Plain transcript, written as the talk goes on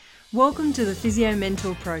Welcome to the Physio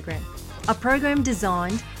Mentor Program, a program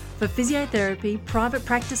designed for physiotherapy private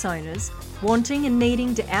practice owners wanting and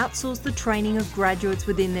needing to outsource the training of graduates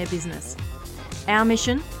within their business. Our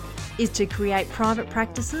mission is to create private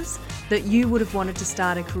practices that you would have wanted to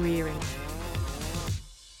start a career in.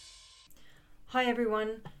 Hi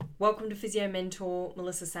everyone, welcome to Physio Mentor,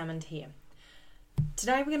 Melissa Salmond here.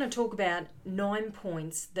 Today we're going to talk about 9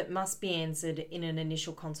 points that must be answered in an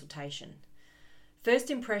initial consultation.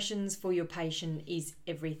 First impressions for your patient is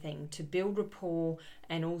everything to build rapport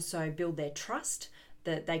and also build their trust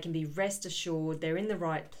that they can be rest assured they're in the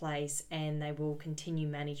right place and they will continue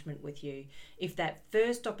management with you. If that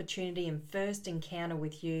first opportunity and first encounter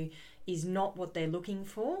with you is not what they're looking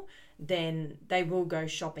for, then they will go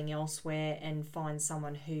shopping elsewhere and find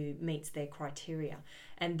someone who meets their criteria.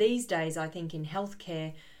 And these days, I think in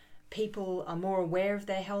healthcare, people are more aware of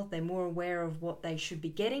their health, they're more aware of what they should be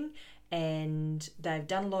getting, and they've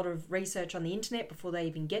done a lot of research on the internet before they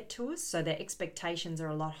even get to us, so their expectations are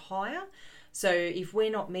a lot higher. So if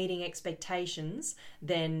we're not meeting expectations,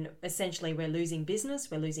 then essentially we're losing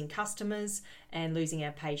business, we're losing customers, and losing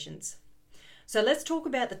our patients. So let's talk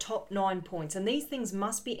about the top 9 points, and these things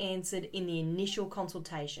must be answered in the initial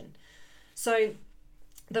consultation. So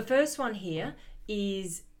the first one here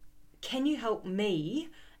is, can you help me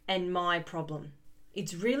and my problem?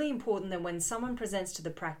 It's really important that when someone presents to the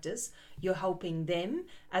practice, you're helping them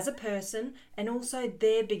as a person and also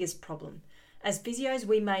their biggest problem. As physios,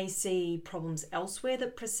 we may see problems elsewhere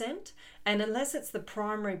that present, and unless it's the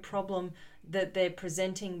primary problem that they're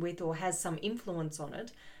presenting with or has some influence on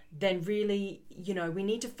it, then really, we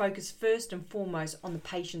need to focus first and foremost on the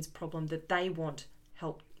patient's problem that they want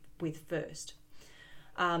help with first.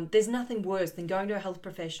 There's nothing worse than going to a health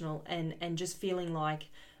professional and just feeling like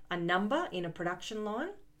a number in a production line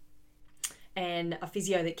and a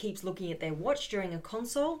physio that keeps looking at their watch during a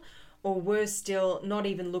consult, or worse still, not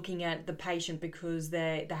even looking at the patient because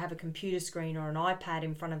they have a computer screen or an iPad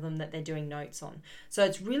in front of them that they're doing notes on. So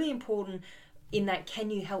it's really important in that can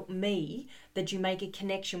you help me, that you make a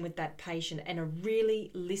connection with that patient and are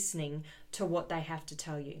really listening to what they have to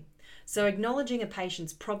tell you. So acknowledging a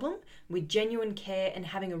patient's problem with genuine care and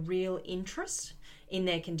having a real interest in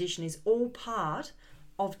their condition is all part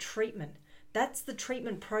of treatment. That's the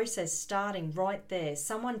treatment process starting right there.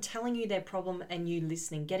 Someone telling you their problem and you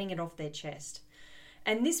listening, getting it off their chest.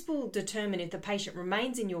 And this will determine if the patient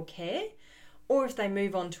remains in your care or if they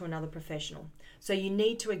move on to another professional. So you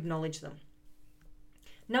need to acknowledge them.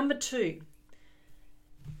 Number 2,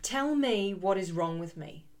 tell me what is wrong with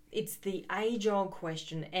me. It's the age-old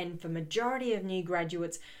question, and for majority of new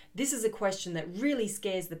graduates, this is a question that really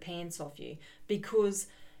scares the pants off you because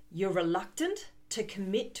you're reluctant to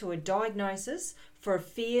commit to a diagnosis for a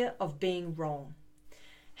fear of being wrong.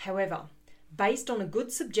 However, based on a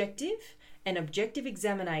good subjective and objective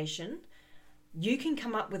examination, you can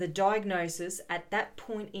come up with a diagnosis at that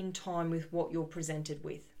point in time with what you're presented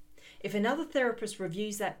with. If another therapist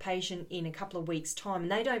reviews that patient in a couple of weeks' time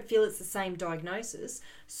and they don't feel it's the same diagnosis,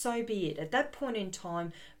 so be it. At that point in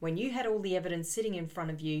time, when you had all the evidence sitting in front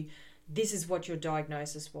of you, this is what your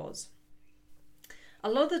diagnosis was. A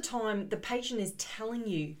lot of the time, the patient is telling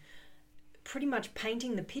you, pretty much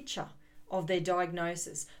painting the picture of their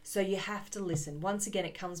diagnosis. So you have to listen. Once again,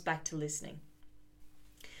 it comes back to listening.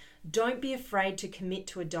 Don't be afraid to commit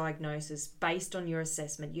to a diagnosis based on your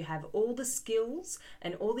assessment. You have all the skills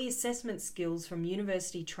and all the assessment skills from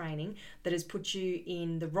university training that has put you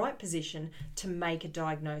in the right position to make a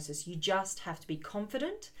diagnosis. You just have to be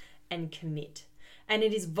confident and commit. And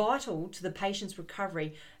it is vital to the patient's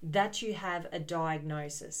recovery that you have a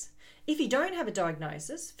diagnosis. If you don't have a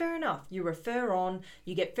diagnosis, fair enough. You refer on,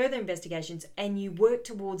 you get further investigations, and you work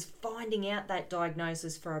towards finding out that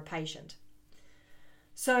diagnosis for a patient.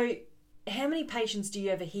 So how many patients do you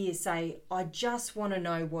ever hear say, I just want to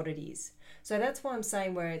know what it is? So that's why I'm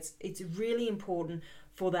saying where it's really important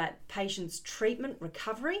for that patient's treatment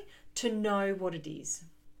recovery to know what it is.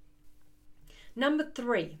 Number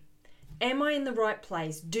 3, am I in the right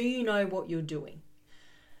place? Do you know what you're doing?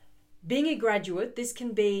 Being a graduate, this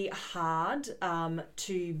can be hard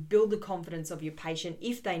to build the confidence of your patient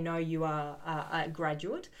if they know you are a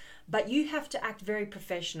graduate, but you have to act very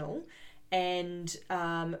professional and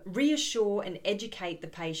reassure and educate the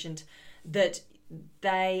patient that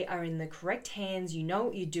they are in the correct hands, you know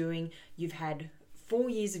what you're doing, you've had 4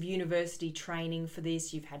 years of university training for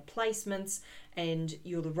this, you've had placements, and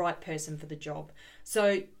you're the right person for the job.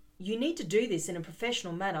 So you need to do this in a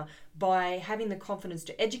professional manner by having the confidence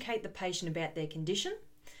to educate the patient about their condition.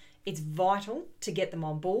 It's vital to get them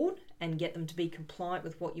on board and get them to be compliant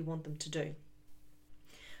with what you want them to do.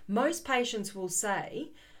 Most patients will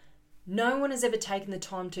say, No one has ever taken the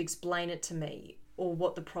time to explain it to me or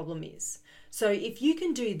what the problem is. So if you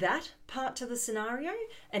can do that part to the scenario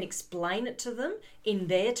and explain it to them in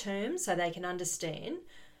their terms so they can understand,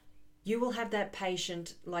 you will have that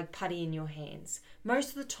patient like putty in your hands. Most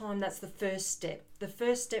of the time, that's the first step. The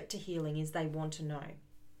first step to healing is they want to know.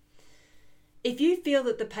 If you feel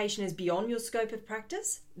that the patient is beyond your scope of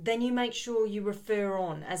practice, then you make sure you refer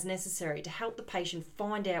on as necessary to help the patient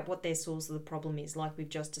find out what their source of the problem is, like we've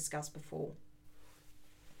just discussed before.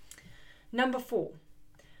 Number 4,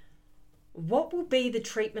 what will be the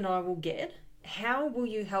treatment I will get? How will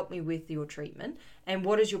you help me with your treatment? And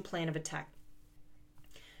what is your plan of attack?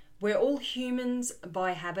 We're all humans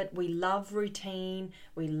by habit. We love routine.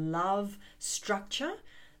 We love structure.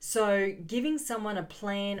 So giving someone a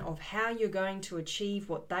plan of how you're going to achieve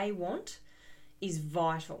what they want is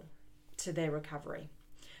vital to their recovery.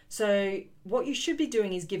 So what you should be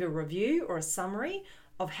doing is give a review or a summary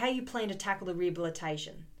of how you plan to tackle the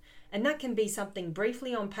rehabilitation. And that can be something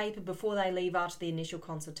briefly on paper before they leave after the initial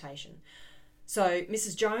consultation. So,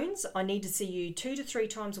 Mrs. Jones, I need to see you 2 to 3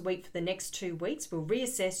 times a week for the next 2 weeks. We'll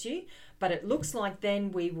reassess you, but it looks like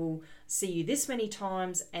then we will see you this many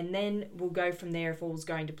times and then we'll go from there if all's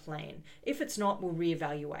going to plan. If it's not, we'll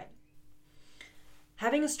reevaluate.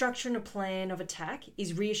 Having a structure and a plan of attack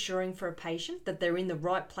is reassuring for a patient that they're in the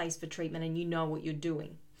right place for treatment and you know what you're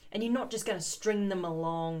doing. And you're not just going to string them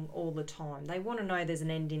along all the time. They want to know there's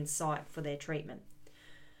an end in sight for their treatment.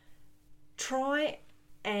 Try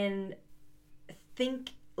and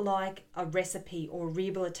think like a recipe or a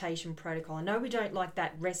rehabilitation protocol. I know we don't like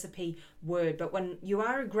that recipe word, but when you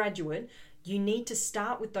are a graduate, you need to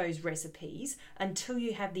start with those recipes until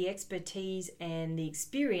you have the expertise and the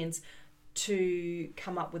experience to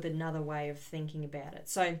come up with another way of thinking about it.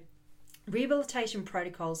 So rehabilitation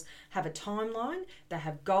protocols have a timeline. They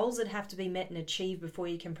have goals that have to be met and achieved before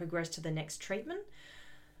you can progress to the next treatment.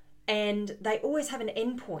 And they always have an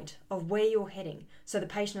endpoint of where you're heading, so the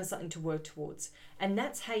patient has something to work towards. And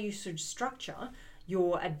that's how you should structure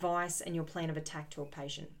your advice and your plan of attack to a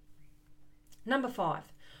patient. Number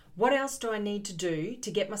 5, what else do I need to do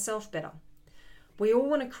to get myself better? We all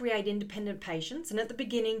want to create independent patients, and at the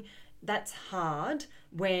beginning, that's hard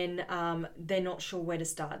when they're not sure where to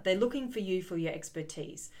start. They're looking for you for your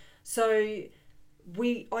expertise. So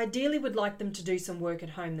we ideally would like them to do some work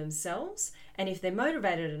at home themselves, and if they're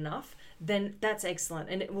motivated enough, then that's excellent,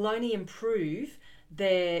 and it will only improve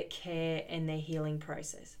their care and their healing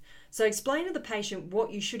process. So explain to the patient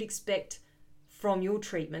what you should expect from your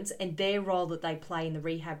treatments and their role that they play in the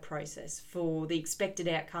rehab process for the expected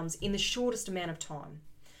outcomes in the shortest amount of time.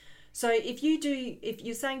 So if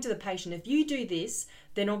you're saying to the patient, if you do this,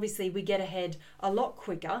 then obviously we get ahead a lot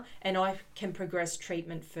quicker and I can progress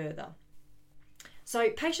treatment further. So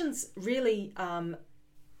patients really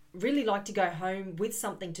like to go home with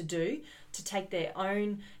something to do to take their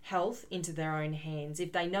own health into their own hands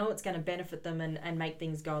if they know it's going to benefit them and make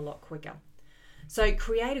things go a lot quicker. So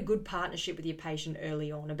create a good partnership with your patient early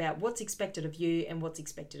on about what's expected of you and what's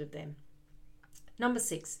expected of them. Number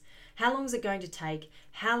 6, how long is it going to take?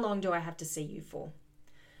 How long do I have to see you for?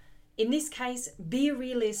 In this case, be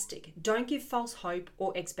realistic. Don't give false hope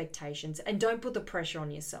or expectations, and don't put the pressure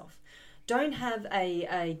on yourself. Don't have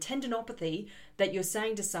a tendinopathy that you're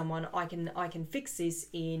saying to someone, I can fix this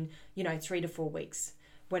in 3 to 4 weeks,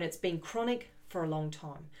 when it's been chronic for a long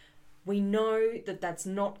time. We know that that's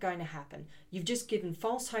not going to happen. You've just given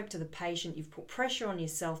false hope to the patient. You've put pressure on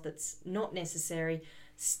yourself that's not necessary.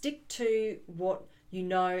 Stick to what you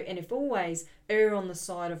know, and if always, err on the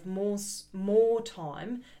side of more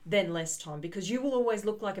time than less time, because you will always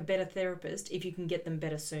look like a better therapist if you can get them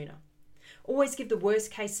better sooner. Always give the worst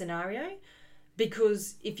case scenario,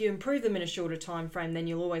 because if you improve them in a shorter time frame, then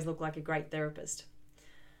you'll always look like a great therapist.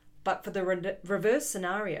 But for the reverse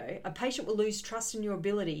scenario, a patient will lose trust in your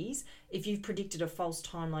abilities if you've predicted a false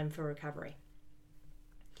timeline for recovery.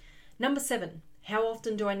 Number 7, how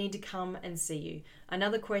often do I need to come and see you?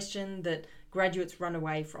 Another question that graduates run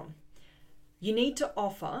away from. You need to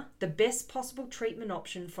offer the best possible treatment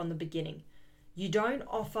option from the beginning. You don't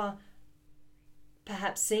offer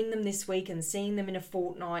perhaps seeing them this week and seeing them in a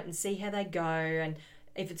fortnight and see how they go, and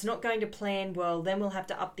if it's not going to plan, well, then we'll have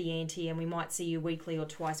to up the ante and we might see you weekly or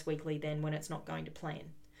twice weekly then when it's not going to plan.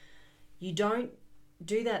 You don't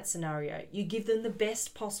do that scenario. You give them the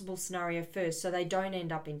best possible scenario first so they don't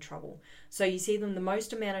end up in trouble. So you see them the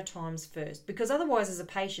most amount of times first, because otherwise as a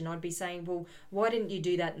patient I'd be saying, well, why didn't you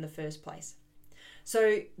do that in the first place?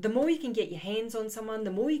 So the more you can get your hands on someone,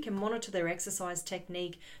 the more you can monitor their exercise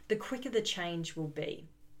technique, the quicker the change will be.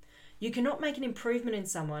 You cannot make an improvement in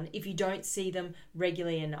someone if you don't see them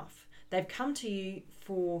regularly enough. They've come to you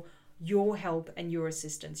for your help and your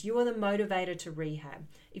assistance. You are the motivator to rehab.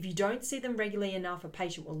 If you don't see them regularly enough, a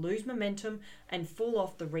patient will lose momentum and fall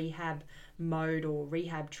off the rehab mode or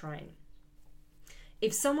rehab train.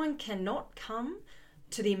 If someone cannot come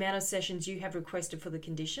to the amount of sessions you have requested for the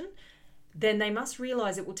condition, then they must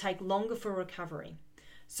realize it will take longer for recovery.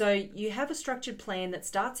 So you have a structured plan that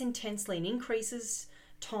starts intensely and increases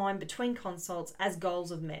time between consults as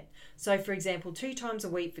goals are met. So for example, 2 times a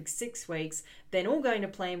week for 6 weeks, then all going to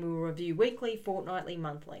plan, we will review weekly, fortnightly,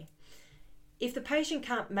 monthly. If the patient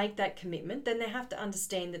can't make that commitment, then they have to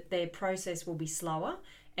understand that their process will be slower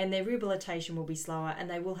and their rehabilitation will be slower and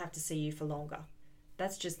they will have to see you for longer.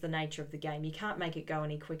 That's just the nature of the game. You can't make it go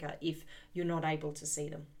any quicker if you're not able to see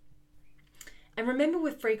them. And remember,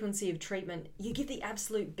 with frequency of treatment, you give the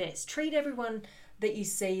absolute best. Treat everyone that you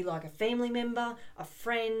see like a family member, a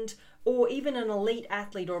friend, or even an elite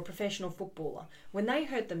athlete or a professional footballer. When they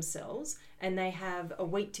hurt themselves and they have a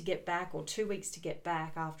week to get back or 2 weeks to get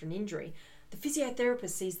back after an injury, the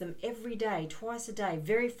physiotherapist sees them every day, twice a day,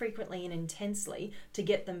 very frequently and intensely to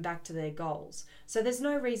get them back to their goals. So there's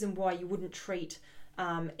no reason why you wouldn't treat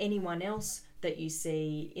anyone else that you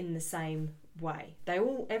see in the same way.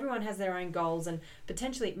 Everyone has their own goals, and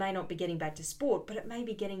potentially it may not be getting back to sport, but it may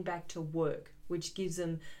be getting back to work, which gives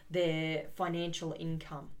them their financial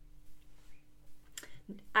income.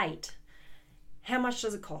 8, how much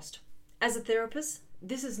does it cost? As a therapist,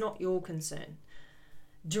 this is not your concern.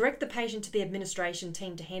 Direct the patient to the administration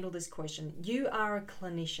team to handle this question. You are a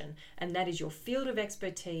clinician, and that is your field of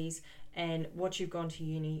expertise and what you've gone to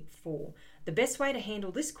uni for. The best way to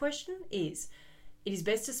handle this question is, it is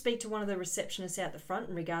best to speak to one of the receptionists out the front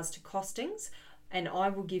in regards to costings, and I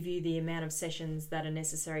will give you the amount of sessions that are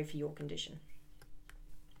necessary for your condition.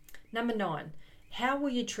 Number 9, how will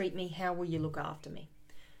you treat me? How will you look after me?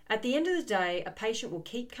 At the end of the day, a patient will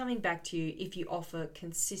keep coming back to you if you offer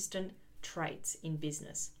consistent traits in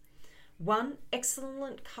business. 1,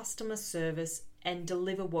 excellent customer service and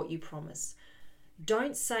deliver what you promise.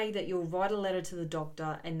 Don't say that you'll write a letter to the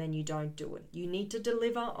doctor and then you don't do it. You need to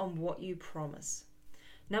deliver on what you promise.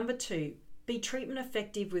 Number 2, be treatment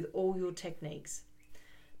effective with all your techniques.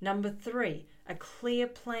 Number 3, a clear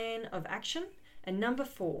plan of action. And number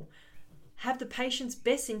 4, have the patient's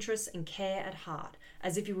best interests and care at heart,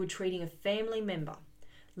 as if you were treating a family member.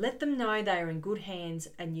 Let them know they are in good hands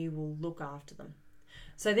and you will look after them.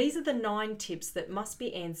 So these are the 9 tips that must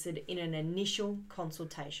be answered in an initial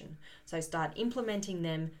consultation. So start implementing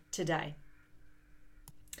them today.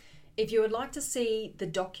 If you would like to see the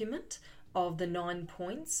document of the 9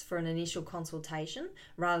 points for an initial consultation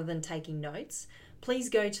rather than taking notes, please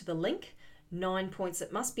go to the link, 9 points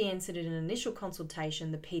that must be answered in an initial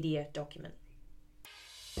consultation, the PDF document.